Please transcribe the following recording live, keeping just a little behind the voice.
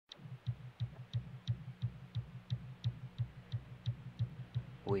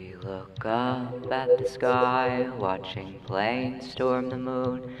We look up at the sky, watching planes storm the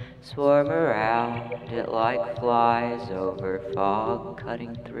moon, swarm around it like flies over fog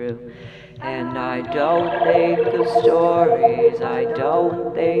cutting through. And I don't think of stories, I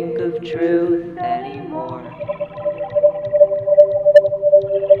don't think of truth anymore.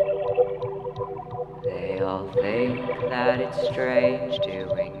 They all think that it's strange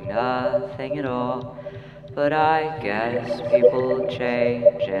doing nothing at all. But I guess people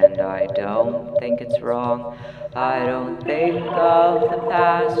change, and I don't think it's wrong. I don't think of the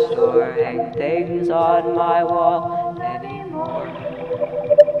past or hang things on my wall anymore.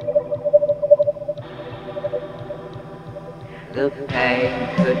 The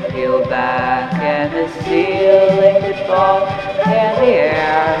pain could peel back, and the ceiling could fall, and the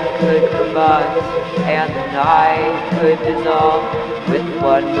air could combust, and the night could dissolve. With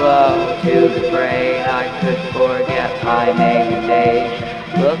one blow to the brain, I could forget my name and age.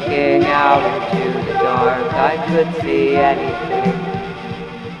 Looking out into the dark, I could see anything.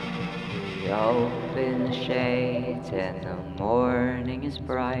 We open the shades and the morning is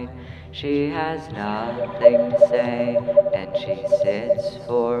bright. She has nothing to say, and she sits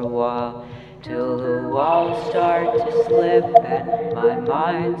for a while, till the walls start to slip and my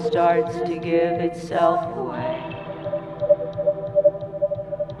mind starts to give itself away.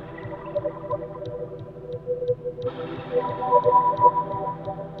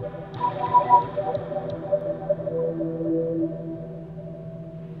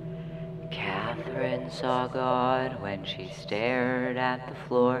 Catherine saw God when she stared at the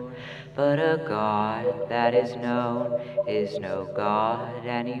floor, but a God that is known is no God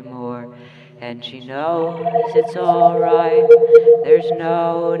anymore. And she knows it's all right, there's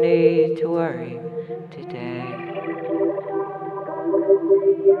no need to worry today.